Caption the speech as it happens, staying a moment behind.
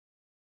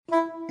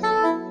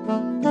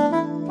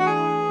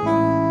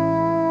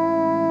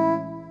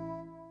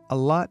A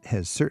lot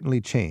has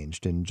certainly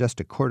changed in just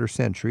a quarter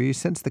century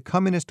since the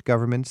communist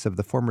governments of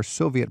the former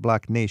Soviet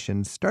bloc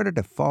nations started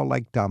to fall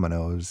like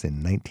dominoes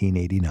in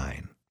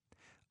 1989.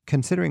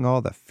 Considering all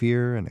the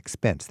fear and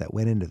expense that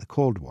went into the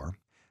Cold War,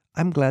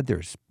 I'm glad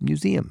there's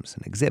museums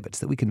and exhibits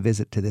that we can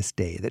visit to this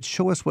day that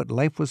show us what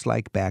life was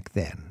like back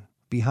then,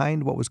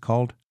 behind what was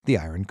called the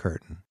Iron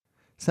Curtain.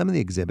 Some of the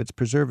exhibits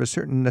preserve a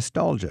certain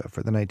nostalgia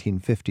for the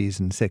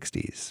 1950s and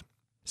 60s.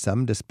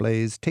 Some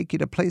displays take you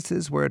to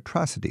places where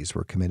atrocities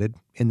were committed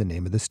in the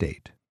name of the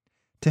state.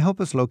 To help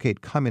us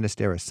locate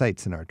communist-era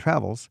sites in our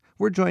travels,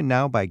 we're joined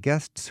now by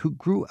guests who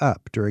grew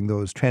up during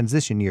those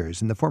transition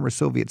years in the former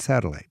Soviet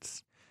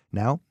satellites.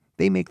 Now,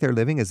 they make their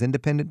living as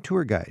independent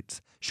tour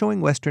guides,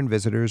 showing Western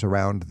visitors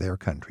around their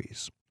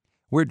countries.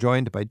 We're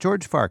joined by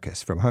George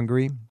Farkas from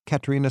Hungary,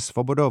 Katerina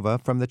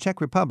Svobodova from the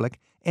Czech Republic,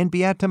 and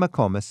Beatta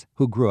McCommas,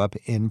 who grew up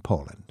in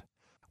Poland.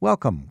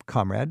 Welcome,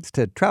 comrades,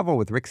 to Travel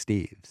with Rick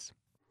Steves.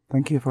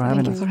 Thank you for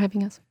having us. Thank you for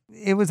having us.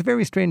 It was a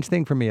very strange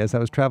thing for me as I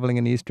was traveling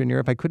in Eastern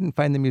Europe. I couldn't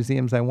find the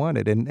museums I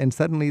wanted, and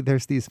suddenly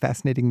there's these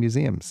fascinating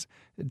museums.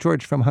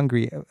 George from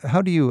Hungary,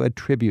 how do you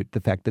attribute the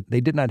fact that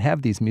they did not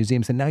have these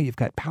museums, and now you've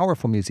got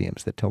powerful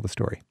museums that tell the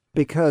story?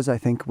 Because I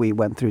think we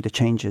went through the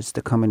changes.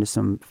 The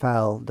communism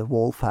fell, the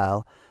wall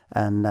fell,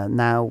 and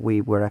now we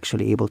were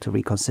actually able to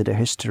reconsider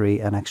history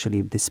and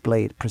actually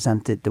display it,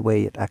 present it the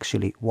way it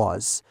actually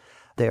was.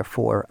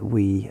 Therefore,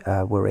 we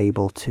were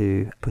able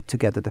to put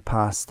together the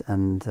past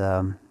and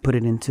put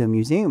it into a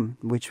museum,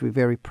 which we're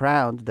very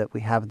proud that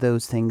we have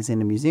those things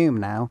in a museum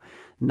now,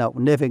 not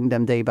living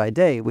them day by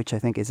day, which I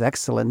think is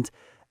excellent.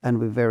 And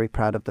we're very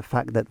proud of the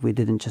fact that we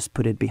didn't just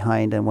put it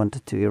behind and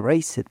wanted to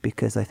erase it,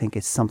 because I think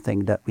it's something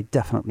that we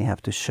definitely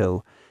have to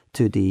show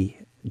to the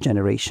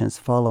generations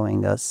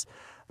following us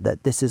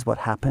that this is what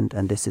happened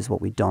and this is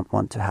what we don't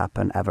want to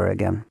happen ever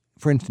again.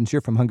 For instance,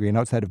 you're from Hungary, and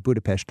outside of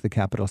Budapest, the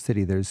capital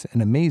city, there's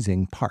an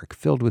amazing park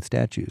filled with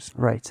statues.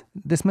 Right.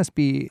 This must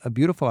be a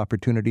beautiful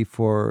opportunity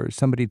for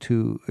somebody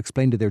to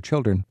explain to their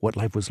children what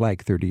life was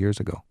like 30 years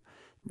ago.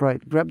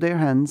 Right. Grab their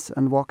hands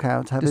and walk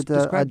out, have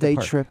a day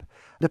trip.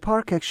 The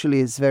park actually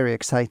is very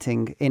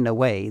exciting in a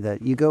way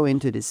that you go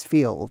into this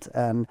field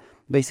and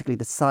basically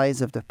the size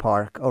of the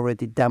park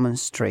already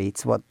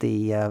demonstrates what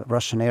the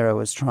Russian era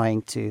was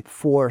trying to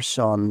force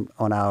on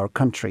our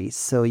countries.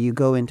 So you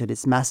go into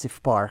this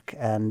massive park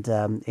and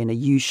in a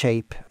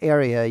U-shape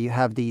area, you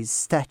have these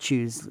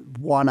statues,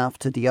 one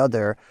after the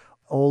other,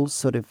 all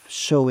sort of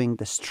showing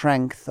the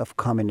strength of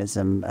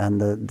communism and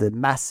the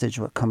message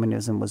what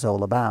communism was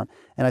all about.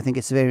 And I think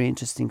it's very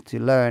interesting to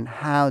learn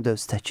how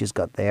those statues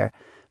got there,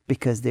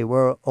 because they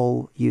were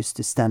all used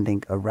to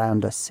standing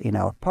around us in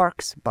our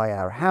parks, by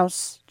our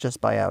house,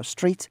 just by our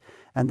street.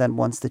 And then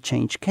once the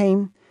change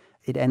came,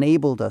 it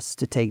enabled us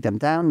to take them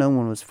down. No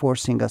one was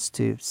forcing us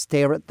to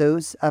stare at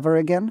those ever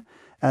again.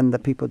 And the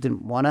people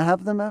didn't want to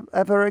have them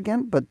ever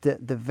again. But the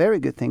very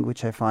good thing,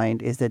 which I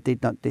find, is that they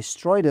did not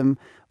destroy them,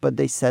 but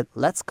they said,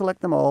 let's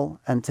collect them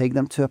all and take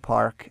them to a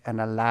park and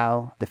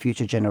allow the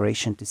future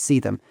generation to see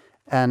them.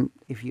 And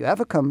if you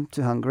ever come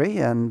to Hungary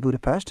and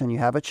Budapest and you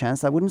have a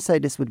chance, I wouldn't say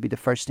this would be the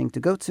first thing to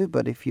go to,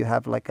 but if you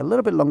have like a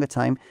little bit longer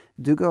time,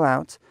 do go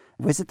out,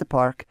 visit the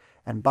park,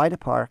 and by the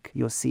park,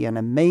 you'll see an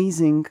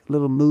amazing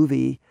little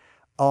movie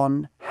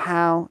on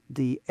how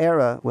the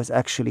era was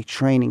actually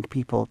training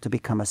people to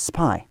become a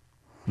spy.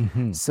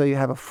 Mm-hmm. So you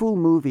have a full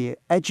movie,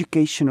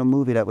 educational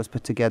movie that was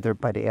put together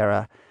by the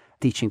era,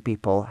 teaching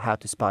people how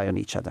to spy on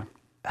each other.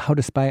 How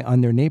to spy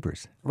on their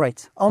neighbors.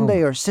 Right. On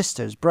their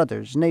sisters,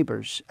 brothers,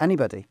 neighbors,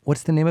 anybody.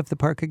 What's the name of the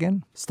park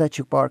again?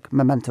 Statue Park,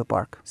 Memento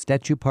Park.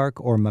 Statue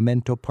Park or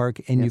Memento Park.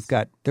 And You've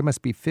got, there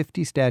must be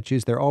 50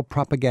 statues. They're all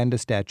propaganda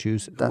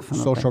statues. Definitely.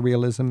 Social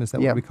realism, is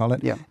that what we call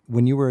it? Yeah.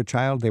 When you were a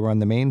child, they were on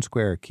the main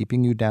square,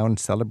 keeping you down,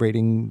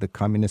 celebrating the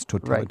communist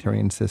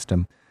totalitarian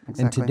system.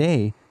 Exactly. And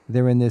today,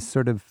 they're in this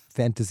sort of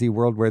fantasy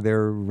world where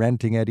they're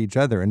ranting at each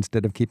other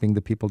instead of keeping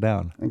the people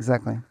down.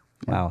 Exactly.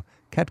 Yeah. Wow.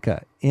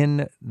 Katka,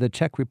 in the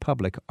Czech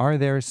Republic, are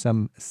there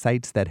some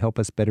sites that help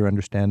us better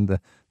understand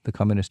the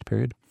communist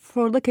period?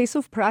 For the case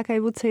of Prague, I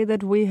would say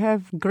that we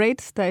have great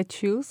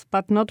statues,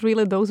 but not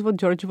really those what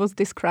George was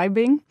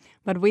describing.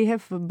 But we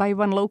have by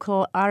one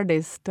local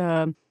artist.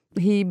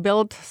 He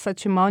built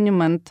such a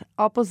monument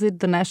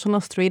opposite the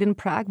National Street in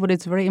Prague, but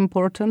it's very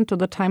important to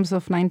the times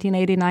of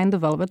 1989, the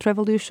Velvet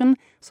Revolution.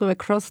 So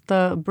across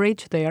the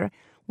bridge there,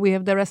 we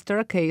have there a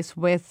staircase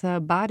with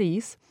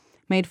bodies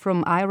made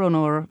from iron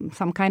or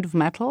some kind of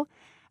metal.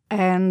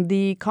 And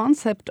the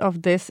concept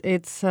of this,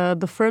 it's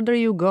the further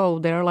you go,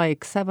 there are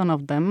like 7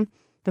 of them,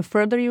 the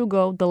further you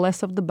go, the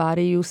less of the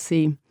body you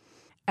see.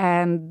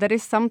 And there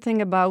is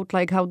something about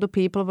like how the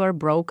people were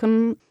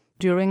broken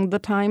during the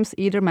times,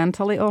 either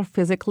mentally or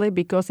physically,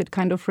 because it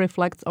kind of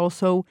reflects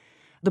also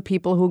the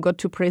people who got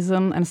to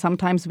prison, and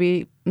sometimes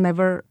we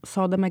never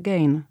saw them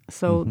again.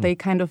 So they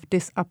kind of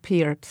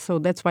disappeared. So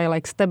that's why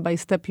like step by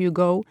step you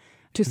go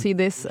to see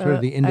this. Sort of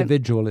the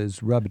individual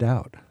is rubbed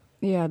out.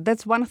 Yeah,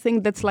 that's one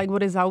thing that's like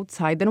what is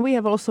outside. Then we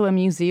have also a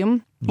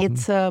museum.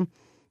 It's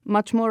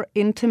much more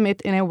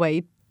intimate in a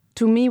way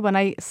to me, when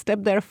I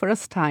stepped there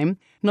first time,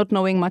 not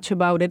knowing much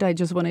about it, I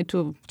just wanted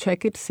to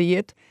check it, see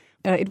it.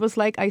 It was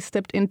like I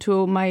stepped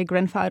into my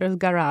grandfather's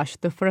garage,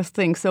 the first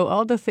thing. So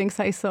all the things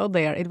I saw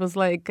there, it was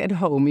like at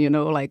home,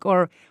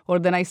 or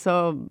then I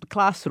saw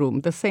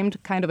classroom, the same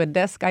kind of a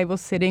desk I was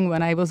sitting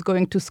when I was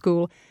going to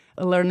school,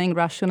 learning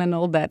Russian and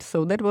all that.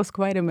 So that was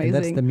quite amazing.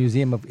 And that's the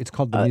museum it's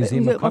called the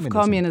Museum of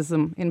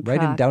Communism. In Prague.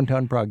 Right in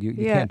downtown Prague. You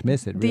can't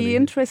miss it, really. The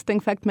interesting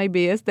fact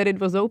maybe is that it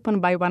was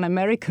opened by one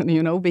American,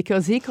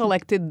 because he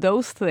collected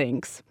those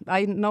things.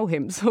 I know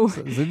him. So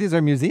these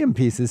are museum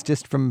pieces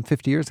just from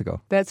 50 years ago.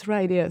 That's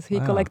right, yes. He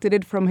collected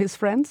it from his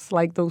friends,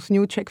 like those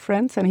new Czech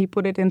friends, and he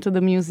put it into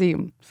the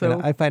museum. So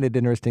and I find it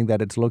interesting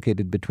that it's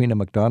located between a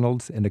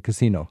McDonald's and a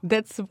casino.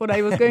 That's what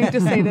I was going to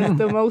say. That's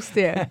the most,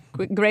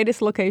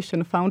 greatest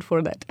location found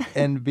for that.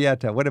 And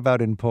Beatta, what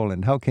about in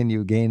Poland? How can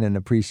you gain an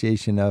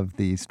appreciation of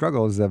the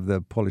struggles of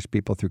the Polish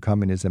people through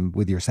communism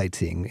with your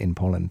sightseeing in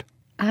Poland?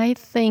 I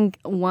think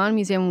one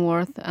museum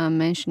worth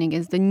mentioning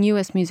is the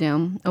newest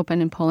museum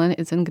open in Poland.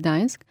 It's in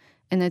Gdańsk,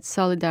 and it's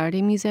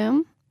Solidarity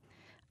Museum.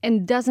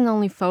 And doesn't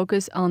only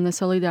focus on the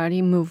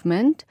Solidarity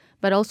movement,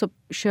 but also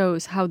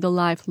shows how the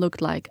life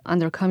looked like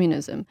under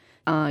communism.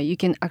 You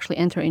can actually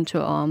enter into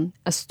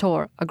a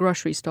store, a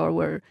grocery store,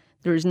 where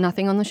there is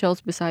nothing on the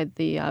shelves beside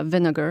the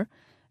vinegar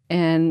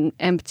and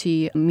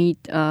empty meat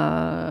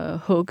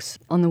hooks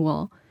on the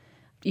wall.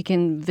 You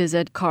can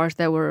visit cars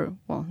that were,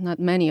 not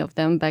many of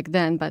them back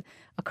then, but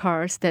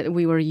cars that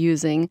we were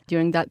using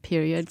during that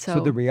period. So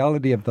the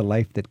reality of the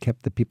life that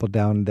kept the people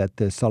down that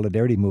the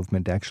Solidarity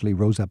movement actually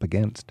rose up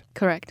against.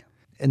 Correct.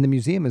 And the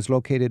museum is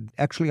located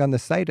actually on the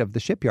site of the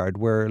shipyard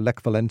where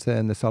Lech Walesa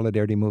and the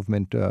Solidarity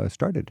movement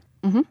started.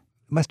 Mm-hmm. It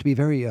must be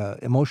very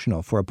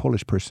emotional for a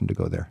Polish person to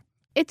go there.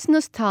 It's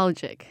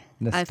nostalgic,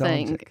 I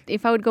think.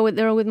 If I would go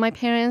there with my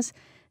parents,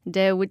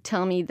 they would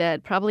tell me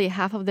that probably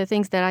half of the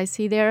things that I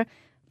see there,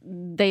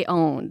 they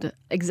owned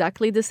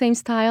exactly the same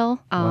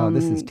style. Wow,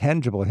 this is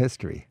tangible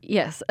history.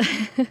 Yes.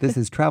 This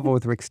is Travel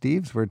with Rick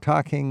Steves. We're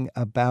talking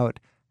about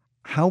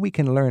how we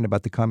can learn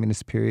about the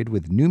communist period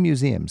with new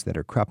museums that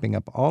are cropping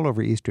up all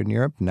over Eastern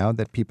Europe now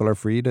that people are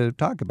free to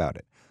talk about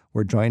it.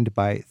 We're joined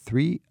by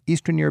 3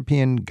 Eastern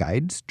European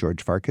guides,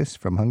 George Farkas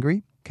from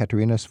Hungary,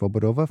 Katerina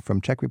Svobodova from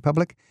Czech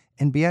Republic,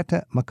 and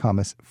Beatta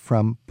McCommas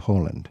from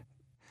Poland.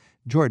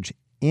 George,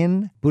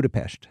 in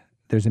Budapest,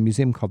 there's a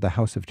museum called the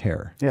House of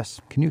Terror.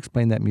 Yes. Can you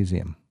explain that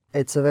museum?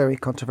 It's a very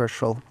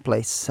controversial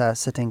place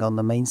sitting on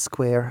the main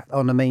square,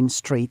 on the main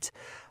street,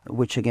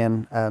 which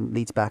again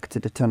leads back to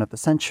the turn of the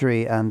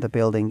century. And the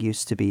building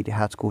used to be the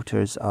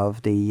headquarters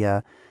of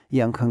the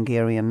young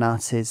Hungarian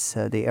Nazis,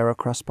 the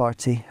Aerocross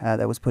party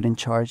that was put in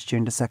charge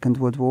during the Second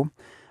World War,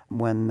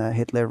 when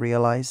Hitler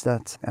realized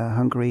that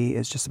Hungary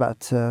is just about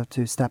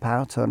to step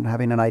out, or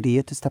having an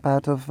idea to step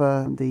out of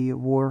the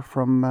war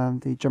from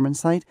the German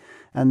side.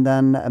 And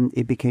then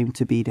it became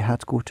to be the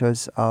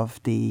headquarters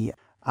of the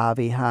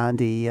AVH,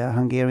 the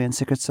Hungarian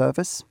Secret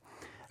Service.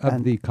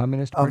 Of the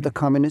Communist Party? Of the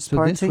Communist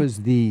Party. So this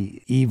was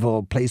the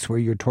evil place where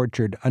you're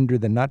tortured under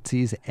the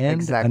Nazis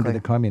and under the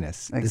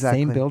Communists. Exactly. The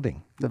same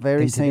building. The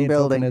very same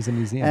building. As a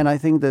museum. And I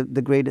think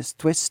the greatest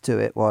twist to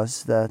it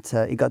was that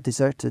it got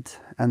deserted.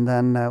 And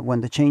then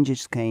when the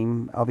changes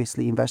came,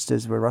 obviously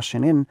investors were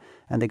rushing in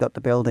and they got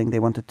the building. They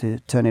wanted to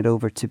turn it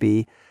over to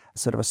be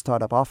sort of a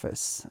startup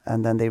office.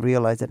 And then they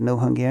realized that no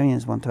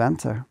Hungarians want to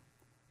enter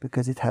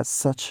because it has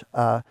such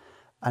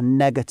a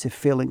negative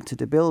feeling to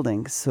the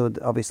building. So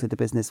obviously the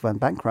business went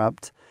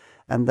bankrupt.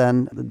 And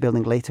then the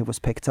building later was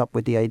picked up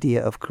with the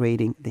idea of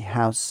creating the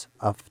House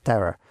of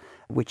Terror,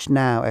 which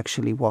now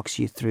actually walks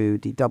you through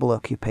the double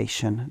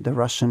occupation, the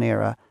Russian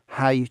era,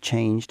 how you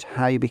changed,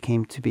 how you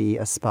became to be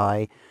a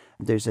spy.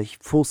 There's a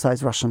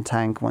full-size Russian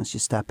tank once you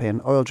step in,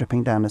 oil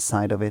dripping down the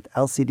side of it,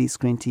 LCD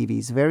screen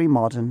TVs, very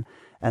modern.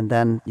 And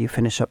then you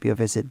finish up your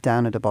visit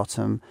down at the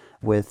bottom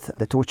with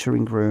the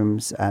torturing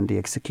rooms and the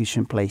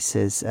execution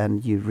places,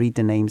 and you read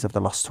the names of the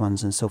lost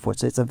ones and so forth.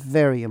 So it's a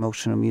very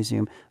emotional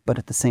museum. But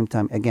at the same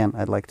time, again,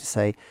 I'd like to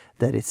say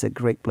that it's a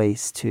great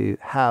place to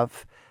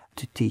have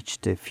to teach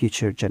the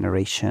future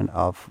generation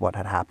of what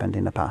had happened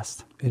in the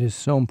past. It is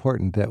so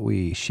important that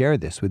we share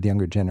this with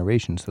younger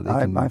generations so they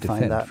can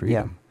defend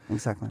freedom. Yeah,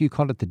 exactly. You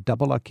called it the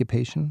double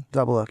occupation?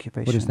 Double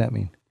occupation. What does that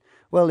mean?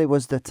 Well, it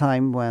was the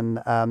time when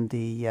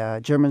the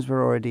Germans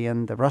were already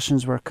in, the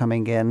Russians were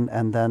coming in,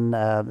 and then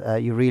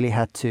you really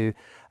had to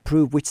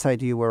prove which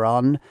side you were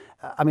on.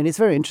 I mean, it's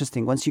very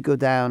interesting. Once you go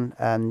down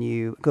and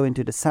you go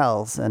into the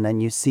cells and then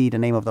you see the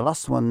name of the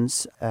lost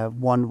ones,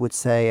 one would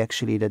say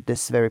actually that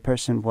this very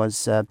person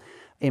was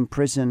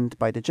imprisoned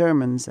by the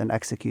Germans and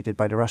executed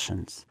by the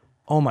Russians.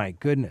 Oh, my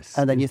goodness.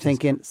 And then you're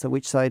thinking, so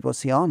which side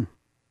was he on?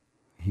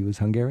 He was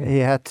Hungarian. He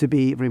had to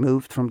be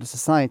removed from the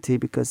society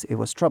because it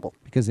was trouble.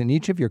 Because in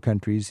each of your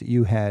countries,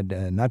 you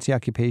had Nazi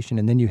occupation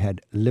and then you had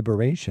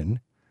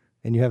liberation.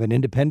 And you have an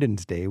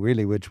Independence Day,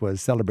 really, which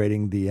was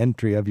celebrating the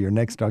entry of your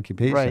next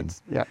occupation.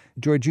 Right, yeah.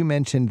 George, you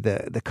mentioned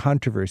the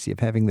controversy of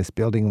having this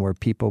building where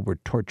people were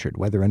tortured,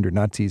 whether under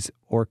Nazis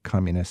or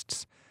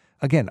communists.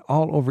 again,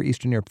 all over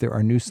Eastern Europe, there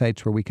are new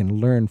sites where we can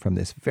learn from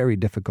this very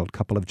difficult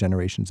couple of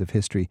generations of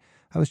history.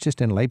 I was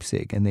just in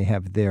Leipzig, and they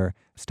have their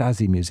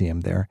Stasi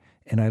museum there,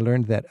 and I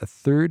learned that a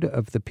third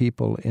of the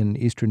people in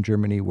Eastern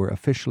Germany were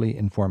officially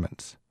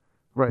informants.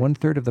 Right.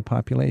 1/3 of the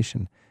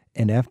population.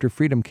 And after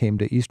freedom came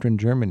to Eastern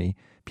Germany,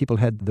 people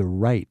had the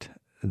right,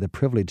 the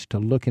privilege to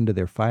look into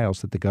their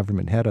files that the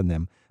government had on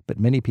them, but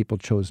many people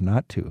chose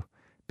not to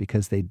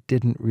because they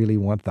didn't really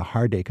want the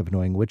heartache of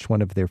knowing which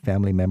one of their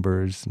family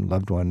members and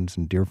loved ones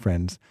and dear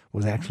friends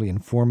was actually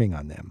informing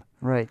on them.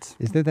 Right.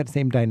 Is there that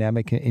same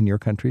dynamic in your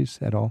countries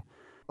at all?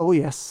 Oh,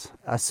 yes.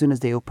 As soon as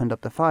they opened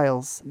up the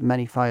files,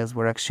 many files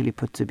were actually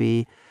put to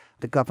be,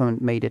 the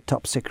government made it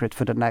top secret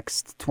for the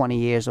next 20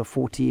 years or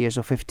 40 years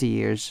or 50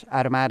 years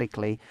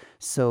automatically.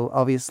 So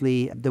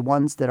obviously the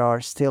ones that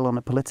are still on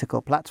a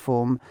political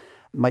platform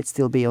might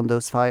still be on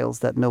those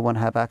files that no one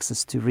have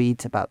access to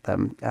read about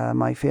them.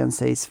 My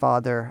fiance's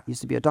father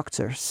used to be a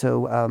doctor,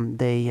 so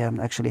they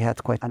actually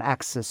had quite an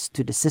access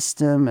to the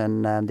system,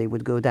 and they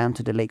would go down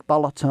to the Lake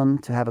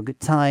Balaton to have a good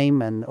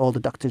time, and all the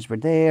doctors were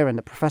there, and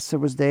the professor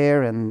was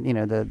there, and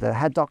the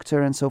head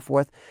doctor and so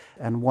forth.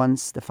 And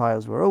once the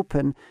files were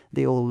open,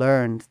 they all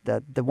learned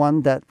that the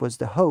one that was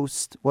the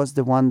host was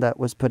the one that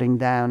was putting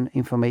down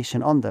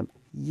information on them.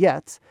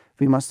 Yet,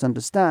 we must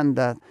understand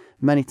that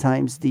many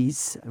times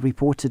these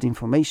reported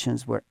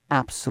informations were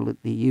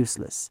absolutely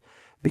useless,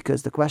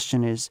 because the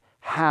question is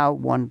how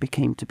one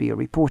became to be a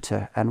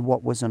reporter and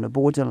what was on the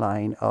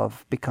borderline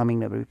of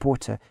becoming a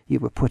reporter. You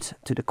were put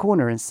to the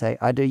corner and say,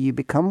 either you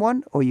become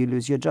one or you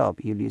lose your job.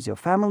 You lose your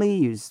family,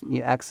 you lose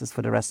your access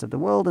for the rest of the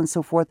world and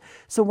so forth.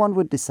 So one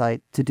would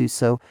decide to do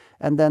so,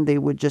 and then they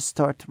would just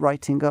start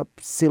writing up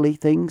silly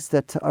things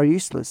that are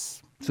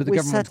useless. So the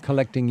government's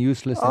collecting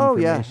useless information? Oh,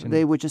 yeah.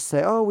 They would just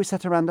say, we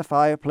sat around the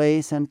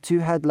fireplace and 2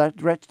 had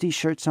red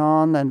T-shirts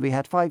on and we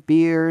had 5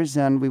 beers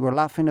and we were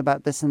laughing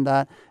about this and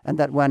that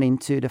went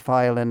into the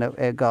file and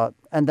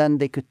and then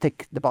they could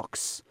tick the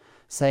box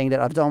saying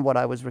that I've done what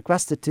I was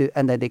requested to,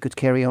 and then they could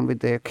carry on with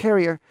their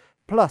career.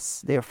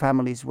 Plus, their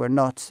families were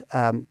not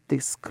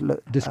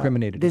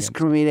discriminated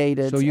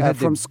so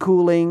from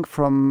schooling,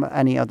 from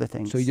any other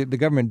things. So the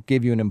government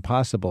gave you an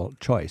impossible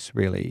choice,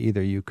 really.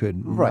 Either you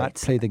could not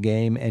play the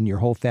game and your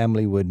whole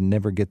family would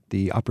never get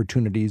the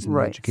opportunities in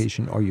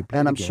education, or you play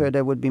And the I'm game. sure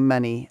there would be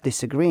many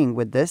disagreeing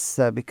with this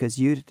because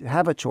you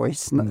have a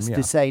choice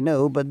to say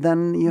no, but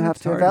then you have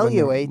to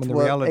evaluate when the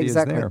reality is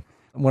there.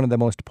 One of the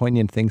most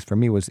poignant things for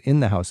me was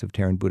in the House of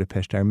Terror in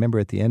Budapest. I remember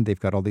at the end they've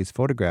got all these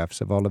photographs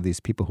of all of these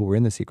people who were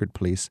in the secret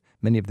police.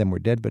 Many of them were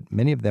dead, but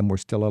many of them were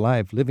still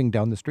alive, living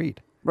down the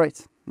street.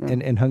 Right. Yeah.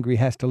 And Hungary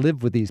has to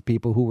live with these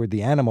people who were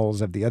the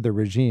animals of the other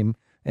regime,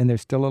 and they're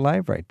still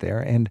alive right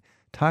there. And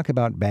talk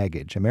about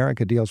baggage.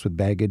 America deals with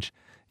baggage.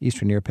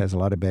 Eastern Europe has a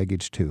lot of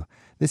baggage too.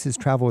 This is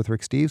Travel with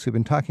Rick Steves. We've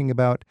been talking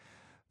about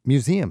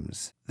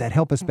museums that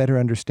help us better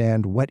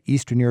understand what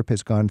Eastern Europe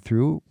has gone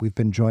through. We've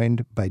been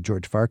joined by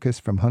George Farkas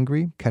from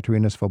Hungary,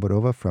 Katerina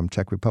Svobodova from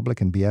Czech Republic,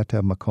 and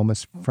Beatta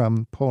McCommas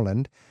from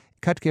Poland.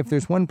 Katka, if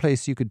there's one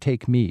place you could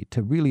take me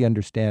to really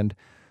understand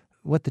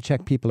what the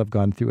Czech people have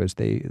gone through as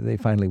they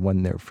finally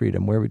won their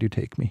freedom, where would you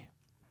take me?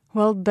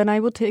 Well, then I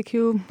would take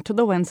you to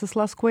the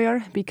Wenceslas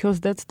Square, because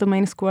that's the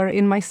main square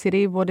in my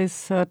city, what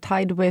is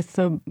tied with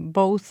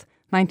both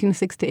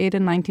 1968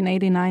 and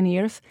 1989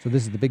 years. So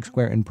this is the big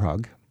square in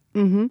Prague.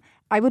 Mm-hmm.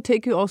 I would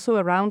take you also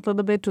around a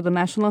little bit to the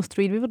National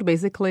Street. We would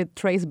basically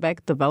trace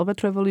back the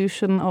Velvet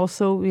Revolution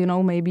also,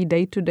 maybe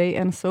day to day.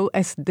 And so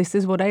as this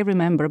is what I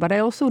remember. But I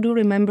also do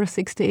remember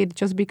 68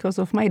 just because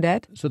of my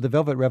dad. So the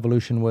Velvet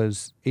Revolution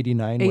was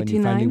 89 when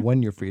you finally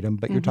won your freedom.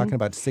 But you're talking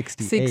about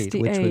 68,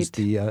 which was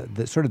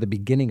the sort of the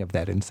beginning of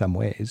that in some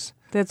ways.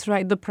 That's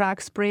right. The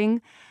Prague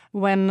Spring,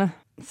 when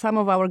some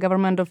of our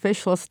government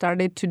officials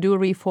started to do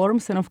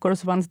reforms. And of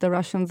course, once the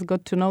Russians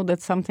got to know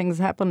that something's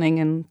happening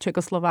in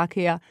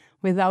Czechoslovakia,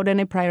 without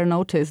any prior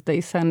notice,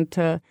 they sent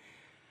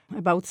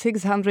about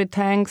 600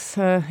 tanks.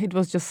 It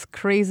was just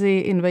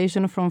crazy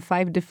invasion from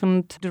 5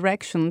 different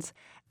directions.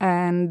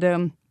 And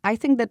I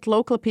think that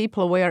local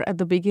people were at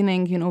the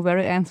beginning,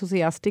 very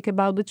enthusiastic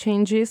about the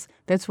changes.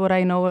 That's what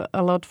I know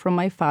a lot from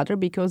my father,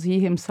 because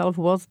he himself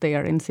was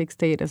there in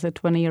 68 as a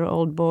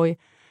 20-year-old boy.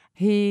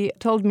 He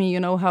told me,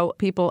 how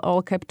people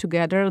all kept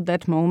together at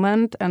that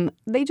moment, and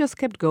they just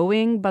kept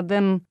going. But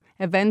then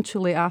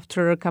eventually,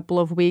 after a couple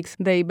of weeks,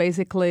 they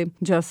basically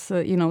just,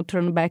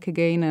 turned back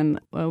again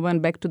and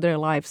went back to their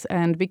lives.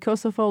 And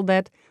because of all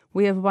that,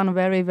 we have one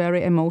very,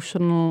 very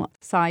emotional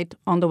site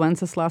on the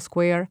Wenceslas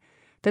Square.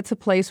 That's a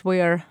place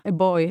where a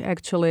boy,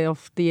 actually,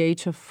 of the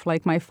age of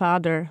like my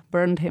father,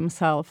 burned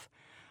himself.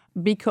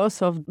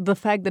 because of the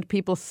fact that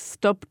people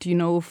stopped,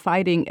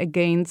 fighting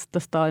against the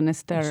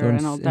Stalinist terror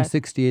and all that. In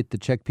 1968, the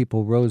Czech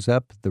people rose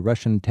up, the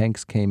Russian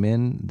tanks came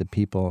in, the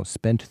people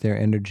spent their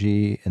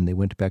energy, and they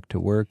went back to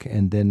work,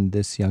 and then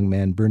this young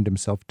man burned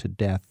himself to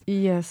death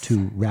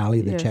to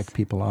rally the Czech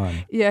people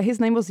on. Yeah, his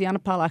name was Jan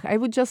Palach. I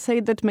would just say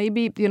that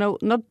maybe,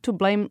 not to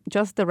blame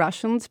just the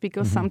Russians,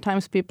 because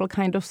sometimes people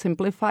kind of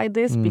simplify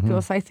this,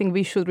 because I think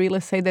we should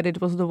really say that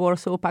it was the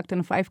Warsaw Pact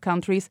and 5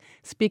 countries.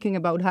 Speaking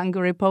about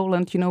Hungary,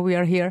 Poland, we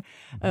are here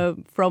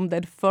from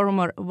that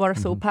former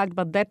Warsaw Pact,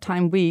 but that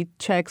time we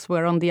Czechs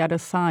were on the other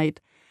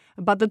side.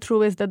 But the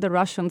truth is that the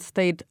Russians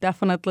stayed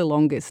definitely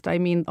longest. I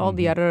mean, all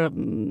the other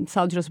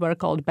soldiers were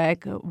called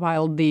back,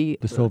 while the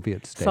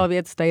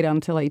Soviets stayed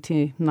until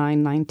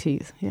 89,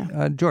 90.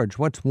 Yeah. George,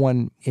 what's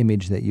one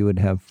image that you would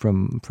have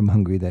from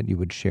Hungary that you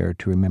would share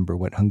to remember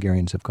what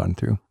Hungarians have gone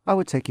through? I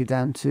would take you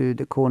down to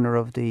the corner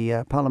of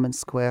the Parliament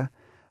Square,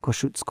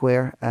 Kossuth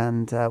Square,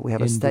 and we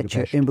have a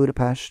statue in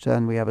Budapest,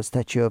 and we have a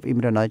statue of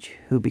Imre Nagy,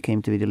 who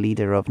became to be the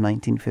leader of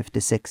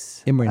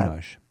 1956. Imre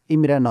Nagy.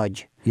 Imre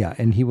Nagy. Yeah,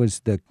 and he was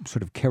the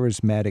sort of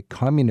charismatic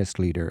communist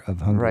leader of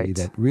Hungary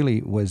that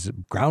really was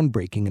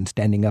groundbreaking in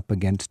standing up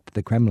against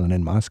the Kremlin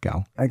in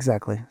Moscow.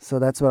 Exactly. So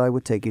that's what I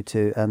would take you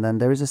to. And then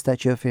there is a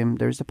statue of him,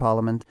 there is the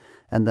parliament,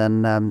 and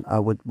then I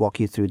would walk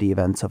you through the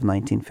events of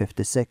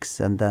 1956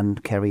 and then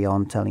carry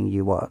on telling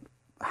you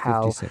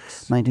how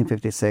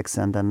 1956,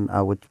 and then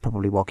I would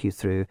probably walk you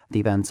through the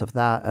events of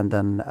that, and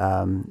then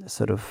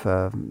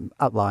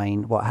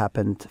outline what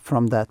happened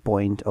from that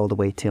point all the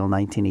way till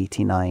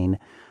 1989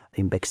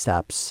 in big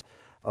steps,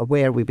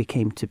 where we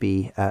became to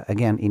be,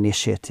 again,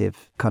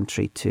 initiative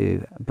country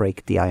to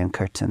break the Iron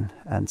Curtain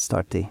and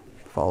start the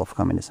fall of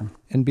communism.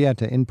 And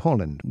Beatta, in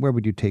Poland, where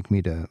would you take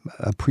me to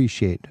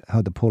appreciate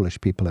how the Polish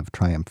people have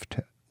triumphed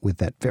with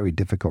that very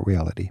difficult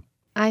reality?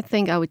 I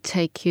think I would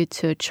take you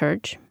to a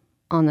church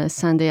on a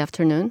Sunday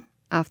afternoon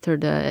after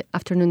the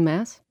afternoon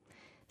mass,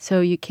 so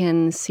you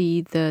can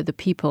see the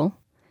people.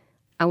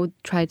 I would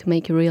try to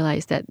make you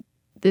realize that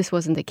this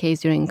wasn't the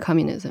case during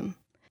communism.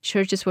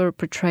 Churches were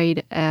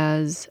portrayed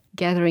as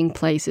gathering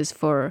places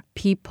for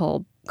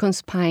people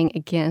conspiring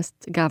against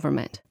the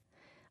government.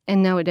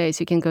 And nowadays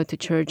you can go to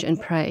church and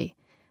pray,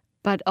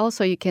 but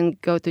also you can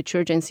go to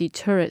church and see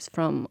tourists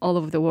from all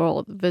over the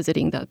world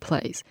visiting that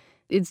place.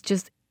 It's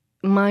just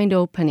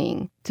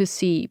mind-opening to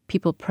see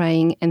people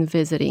praying and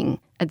visiting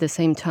at the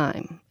same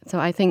time. So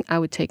I think I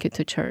would take it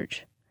to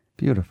church.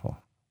 Beautiful.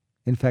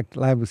 In fact,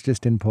 I was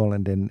just in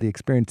Poland, and the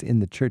experience in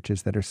the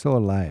churches that are so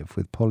alive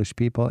with Polish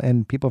people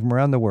and people from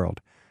around the world,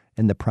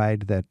 and the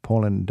pride that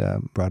Poland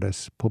brought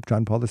us Pope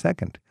John Paul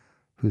II,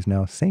 who's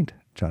now Saint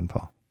John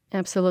Paul.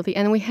 Absolutely.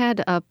 And we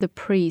had the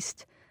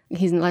priest,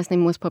 his last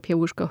name was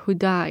Popiełuszko, who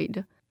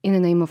died in the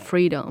name of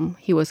freedom.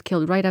 He was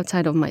killed right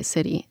outside of my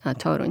city,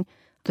 Toruń.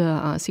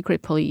 The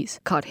secret police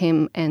caught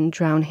him and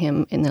drowned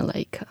him in a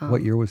lake.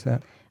 What year was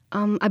that?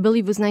 I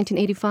believe it was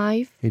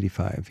 1985.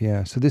 85,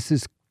 yeah. So this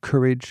is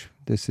courage,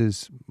 this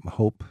is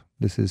hope,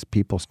 this is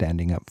people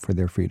standing up for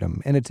their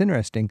freedom. And it's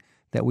interesting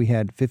that we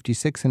had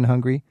 56 in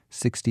Hungary,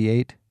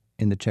 68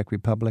 in the Czech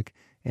Republic,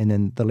 and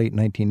in the late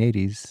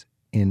 1980s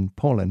in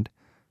Poland.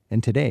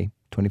 And today,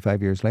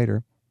 25 years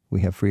later,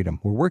 we have freedom.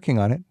 We're working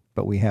on it,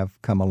 but we have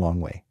come a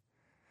long way.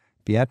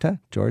 Beatta,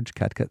 George,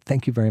 Katka,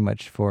 thank you very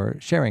much for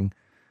sharing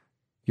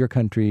your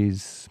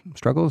country's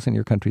struggles and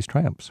your country's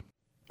triumphs.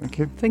 Thank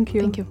you. Thank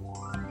you. Thank you.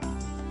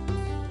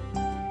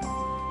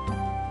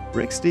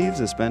 Rick Steves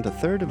has spent a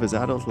third of his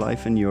adult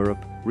life in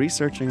Europe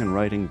researching and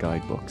writing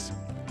guidebooks.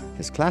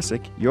 His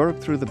classic, Europe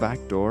Through the Back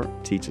Door,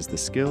 teaches the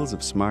skills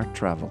of smart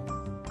travel.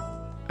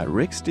 At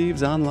Rick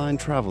Steves' online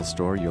travel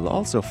store, you'll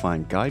also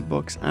find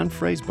guidebooks and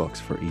phrasebooks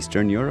for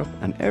Eastern Europe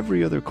and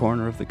every other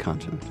corner of the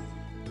continent.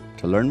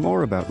 To learn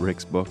more about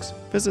Rick's books,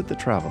 visit the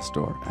travel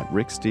store at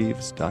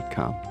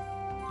ricksteves.com.